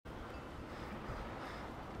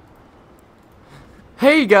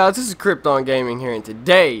Hey guys, this is Krypton Gaming here, and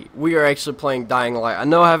today we are actually playing Dying Light. I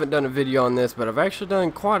know I haven't done a video on this, but I've actually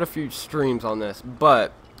done quite a few streams on this.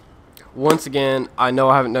 But once again, I know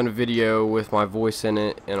I haven't done a video with my voice in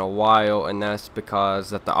it in a while, and that's because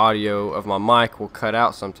that the audio of my mic will cut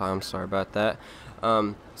out sometimes. Sorry about that.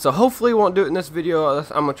 So hopefully we won't do it in this video. I'm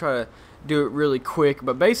gonna try to do it really quick.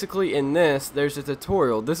 But basically, in this, there's a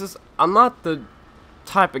tutorial. I'm not the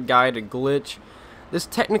type of guy to glitch. This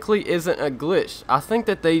technically isn't a glitch. I think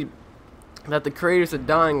that the creators of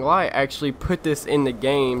Dying Light actually put this in the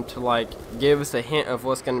game to like give us a hint of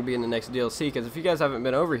what's going to be in the next DLC. Because if you guys haven't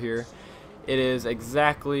been over here, it is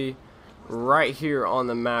exactly right here on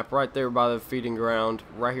the map, right there by the feeding ground,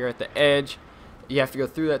 right here at the edge. You have to go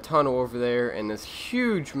through that tunnel over there and this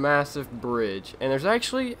huge massive bridge. And there's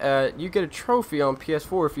actually you get a trophy on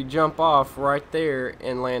PS4 if you jump off right there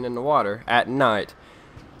and land in the water at night.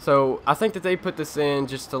 So I think that they put this in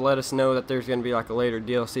just to let us know that there's going to be like a later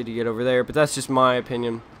DLC to get over there, but that's just my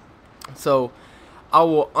opinion. So I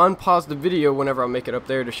will unpause the video whenever I make it up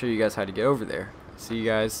there to show you guys how to get over there. See you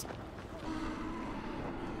guys.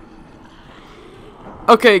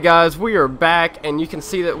 Okay guys, we are back, and you can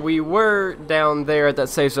see that we were down there at that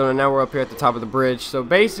safe zone, and now we're up here at the top of the bridge. So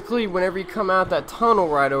basically, whenever you come out that tunnel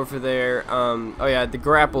right over there, oh yeah, the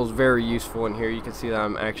grapple is very useful in here. You can see that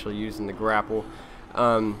I'm actually using the grapple.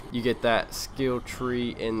 You get that skill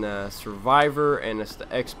tree in the survivor, and it's the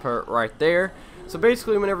expert right there. So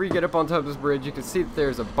basically, whenever you get up on top of this bridge, you can see that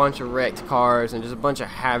there's a bunch of wrecked cars and just a bunch of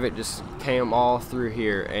havoc just came all through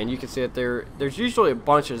here. And you can see that there's usually a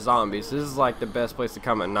bunch of zombies. This is like the best place to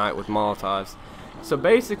come at night with Molotovs. So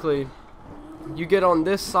basically, you get on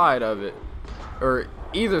this side of it, or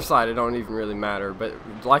either side, it don't even really matter. But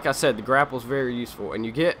like I said, the grapple is very useful, and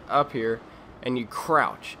you get up here and you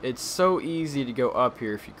crouch. It's so easy to go up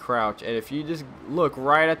here if you crouch, and if you just look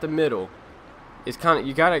right at the middle, it's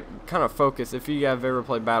you gotta kind of focus. If you have ever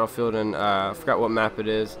played Battlefield, and I forgot what map it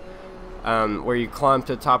is, where you climb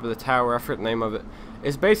to the top of the tower, I forget the name of it.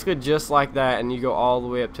 It's basically just like that, and you go all the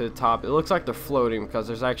way up to the top. It looks like they're floating because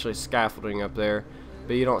there's actually scaffolding up there,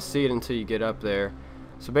 but you don't see it until you get up there.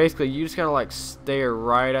 So basically, you just gotta like stare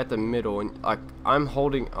right at the middle, and like I'm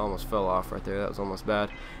holding, I almost fell off right there. That was almost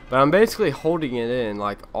bad. But I'm basically holding it in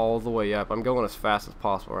like all the way up. I'm going as fast as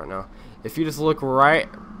possible right now. If you just look right,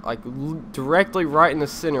 like directly right in the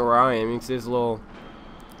center where I am, you can see this little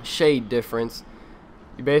shade difference.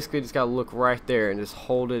 You basically just gotta look right there and just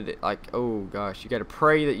hold it like, oh gosh, you gotta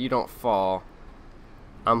pray that you don't fall.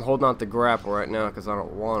 I'm holding out the grapple right now because I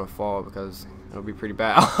don't want to fall, because it'll be pretty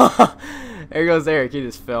bad. There goes Eric, he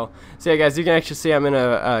just fell. So yeah guys, you can actually see I'm in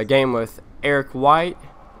a game with Eric White,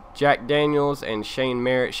 Jack Daniels, and Shane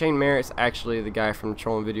Merritt. Shane Merritt's actually the guy from the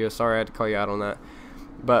trolling video. Sorry I had to call you out on that,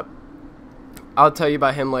 but I'll tell you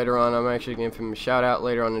about him later on. I'm actually going to give him a shout out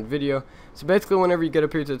later on in the video. So basically, whenever you get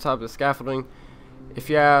up here to the top of the scaffolding, if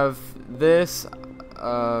you have this,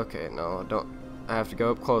 okay, no, don't. I have to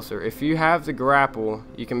go up closer. If you have the grapple,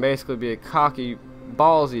 you can basically be a cocky,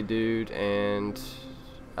 ballsy dude, and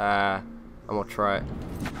I'm gonna try it.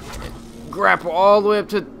 Grapple all the way up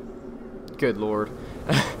to. Good lord.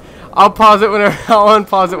 I'll pause it whenever. I'll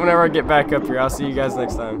unpause it whenever I get back up here. I'll see you guys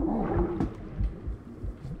next time.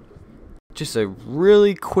 Just a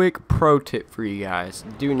really quick pro tip for you guys: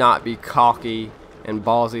 do not be cocky and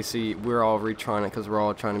ballsy. See, we're all retrying it because we're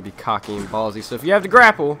all trying to be cocky and ballsy. So if you have the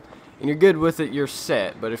grapple and you're good with it, you're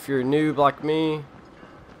set. But if you're a noob like me,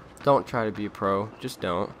 don't try to be a pro. Just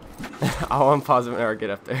don't. I'll unpause it whenever I get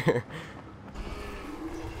up there.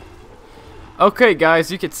 Okay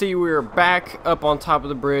guys, you can see we're back up on top of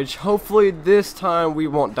the bridge. Hopefully this time we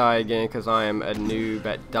won't die again, because I am a noob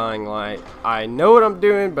at Dying Light. I know what I'm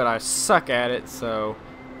doing, but I suck at it, so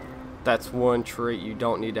that's one trait you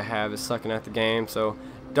don't need to have, is sucking at the game. So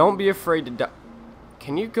don't be afraid to die.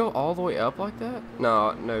 Can you go all the way up like that?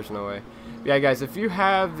 No, there's no way. But yeah guys, if you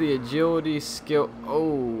have the agility skill,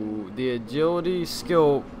 hold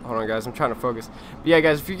on guys, I'm trying to focus. But yeah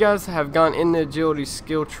guys, if you guys have gone in the agility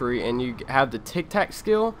skill tree and you have the tic tac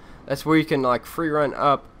skill, that's where you can like free run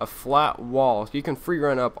up a flat wall. So you can free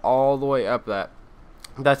run up all the way up that.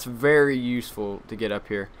 That's very useful to get up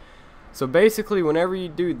here. So basically, whenever you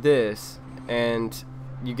do this and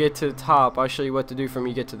you get to the top, I'll show you what to do from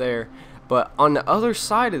you get to there. But on the other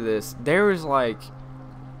side of this, there is like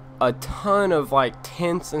a ton of like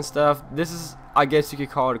tents and stuff. This is, I guess you could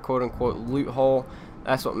call it a quote-unquote loot hole.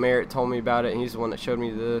 That's what Merritt told me about it, and he's the one that showed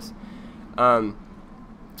me this.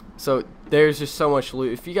 So there's just so much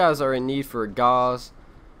loot. If you guys are in need for a gauze,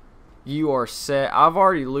 you are set. I've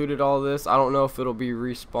already looted all this. I don't know if it'll be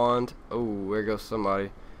respawned. Oh, there goes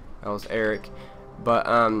somebody. That was Eric. But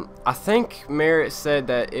I think Merritt said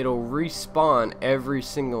that it'll respawn every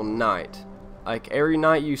single night. Like every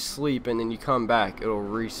night you sleep and then you come back, it'll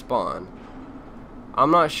respawn.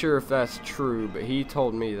 I'm not sure if that's true, but he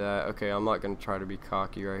told me that. Okay, I'm not going to try to be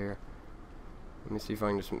cocky right here. Let me see if I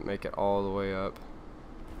can just make it all the way up.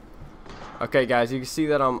 Okay, guys, you can see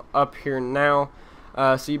that I'm up here now.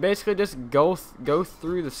 So you basically just go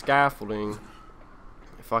through the scaffolding.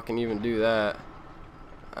 If I can even do that.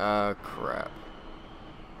 Crap.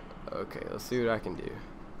 Okay, let's see what I can do.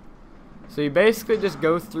 So you basically just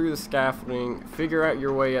go through the scaffolding, figure out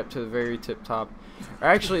your way up to the very tip top. Or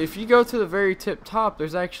actually, if you go to the very tip top,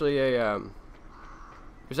 there's actually a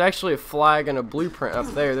flag and a blueprint up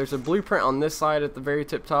there. There's a blueprint on this side at the very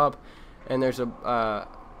tip top, and there's a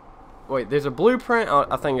there's a blueprint.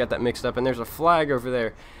 I think I got that mixed up, and there's a flag over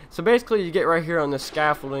there. So basically, you get right here on the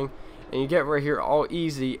scaffolding, and you get right here all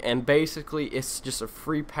easy, and basically it's just a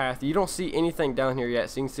free path. You don't see anything down here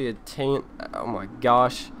yet, so you can see a tent. Oh my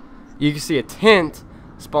gosh. You can see a tent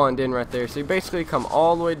spawned in right there. So you basically come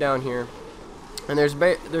all the way down here, and there's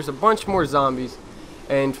a bunch more zombies.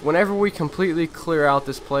 And whenever we completely clear out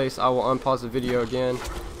this place, I will unpause the video again.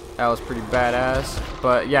 That was pretty badass.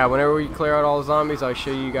 But yeah, whenever we clear out all the zombies, I'll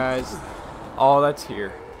show you guys all that's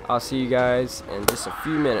here. I'll see you guys in just a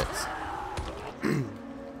few minutes.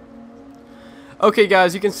 Okay,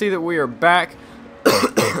 guys, you can see that we are back.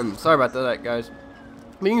 Sorry about that, guys.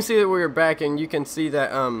 But you can see that we are back, and you can see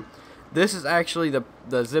that this is actually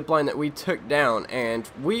the zip line that we took down, and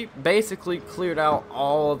we basically cleared out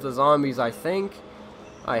all of the zombies, I think.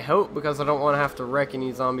 I hope, because I don't want to have to wreck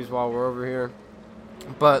any zombies while we're over here.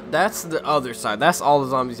 But that's the other side. That's all the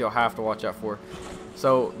zombies you'll have to watch out for.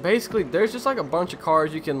 So basically, there's just like a bunch of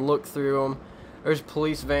cars. You can look through them. There's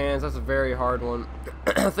police vans. That's a very hard one.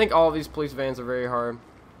 I think all of these police vans are very hard.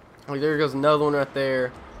 Like, there goes another one right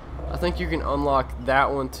there. I think you can unlock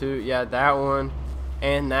that one too. Yeah, that one.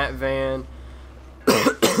 And that van.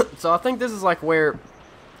 So I think this is like where,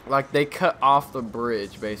 like, they cut off the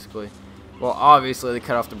bridge basically. Well, obviously they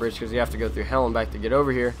cut off the bridge because you have to go through hell and back to get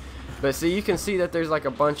over here. But see, you can see that there's like a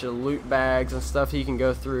bunch of loot bags and stuff you can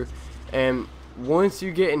go through. And once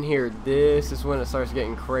you get in here, this is when it starts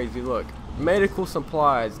getting crazy. Look, medical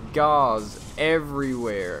supplies, gauze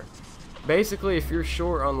everywhere. Basically, if you're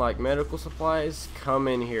short on like medical supplies, come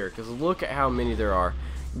in here, because look at how many there are.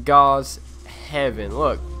 Gauze heaven.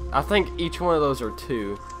 Look, I think each one of those are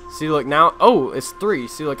 2. See, look, now, oh, it's 3.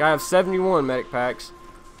 See, look, I have 71 medic packs.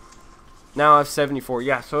 Now I have 74.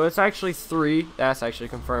 Yeah, so it's actually 3. That's actually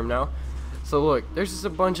confirmed now. So look, there's just a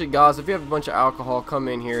bunch of gauze. If you have a bunch of alcohol, come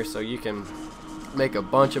in here so you can make a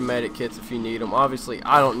bunch of medic kits if you need them. Obviously,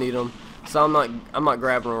 I don't need them, so I'm not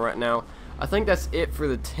grabbing them right now. I think that's it for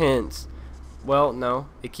the tents. Well, no,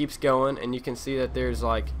 it keeps going, and you can see that there's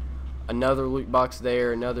like another loot box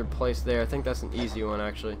there, another place there. I think that's an easy one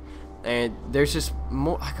actually. And there's just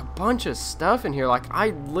more, like a bunch of stuff in here. Like, I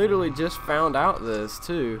literally just found out this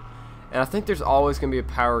too. And I think there's always going to be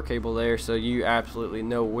a power cable there, so you absolutely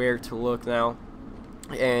know where to look now.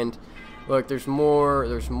 And look, there's more,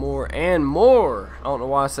 and more. I don't know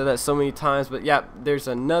why I said that so many times, but yeah, there's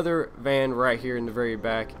another van right here in the very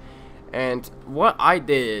back. And what I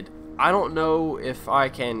did, I don't know if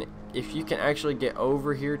you can actually get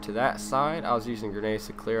over here to that side. I was using grenades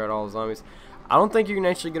to clear out all the zombies. I don't think you can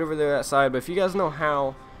actually get over there that side, but if you guys know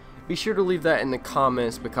how, be sure to leave that in the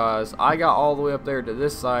comments, because I got all the way up there to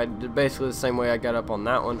this side basically the same way I got up on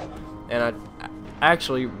that one. And I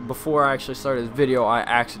actually, before I actually started this video, I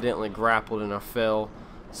accidentally grappled and I fell.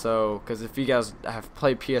 So, because if you guys have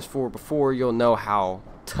played PS4 before, you'll know how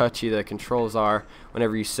touchy the controls are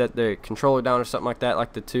whenever you set the controller down or something like that,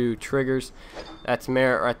 like the 2 triggers. That's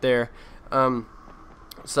Merritt right there.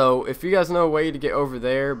 So if you guys know a way to get over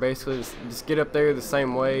there, basically just get up there the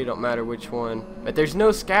same way, don't matter which one. But there's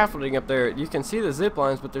no scaffolding up there. You can see the zip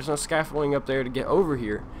lines, but there's no scaffolding up there to get over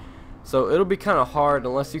here. So it'll be kind of hard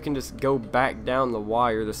unless you can just go back down the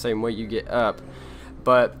wire the same way you get up.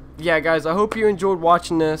 But yeah, guys, I hope you enjoyed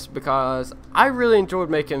watching this, because I really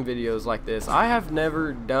enjoyed making videos like this. I have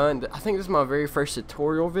never done, I think this is my very first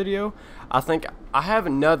tutorial video. I think I have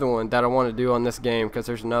another one that I want to do on this game, because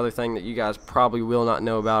there's another thing that you guys probably will not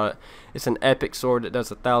know about it. It's an epic sword that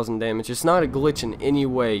does 1,000 damage. It's not a glitch in any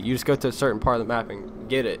way. You just go to a certain part of the map and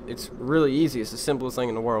get it. It's really easy. It's the simplest thing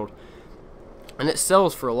in the world. And it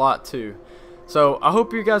sells for a lot too. So I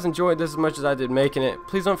hope you guys enjoyed this as much as I did making it.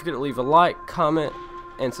 Please don't forget to leave a like, comment,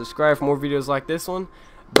 and subscribe for more videos like this one.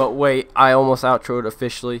 But wait, I almost outroed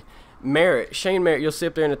officially. Merritt, Shane Merritt, you'll see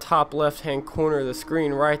up there in the top left hand corner of the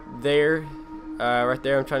screen right there. Right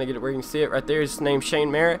there, I'm trying to get it where you can see it. Right there, his name's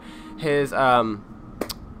Shane Merritt. His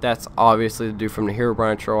That's obviously the dude from the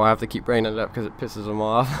Herobrine troll. I have to keep bringing it up because it pisses him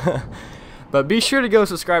off. But be sure to go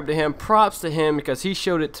subscribe to him. Props to him because he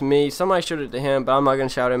showed it to me. Somebody showed it to him, but I'm not going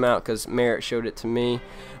to shout him out because Merritt showed it to me.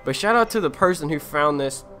 But shout out to the person who found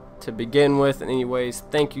this to begin with. And anyways,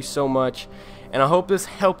 thank you so much. And I hope this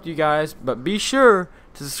helped you guys. But be sure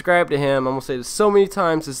to subscribe to him. I'm going to say this so many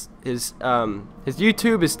times. His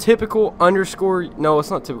YouTube is typical underscore. No, it's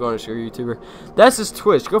not typical underscore YouTuber. That's his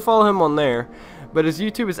Twitch. Go follow him on there. But his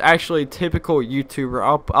YouTube is actually typical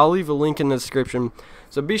YouTuber. I'll leave a link in the description.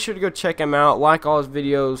 So be sure to go check him out. Like all his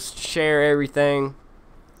videos. Share everything.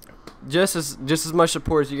 Just as much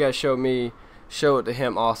support as you guys show me, show it to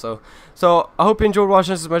him also. So I hope you enjoyed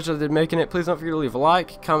watching this as much as I did making it. Please don't forget to leave a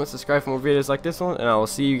like, comment, subscribe for more videos like this one, and I will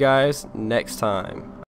see you guys next time.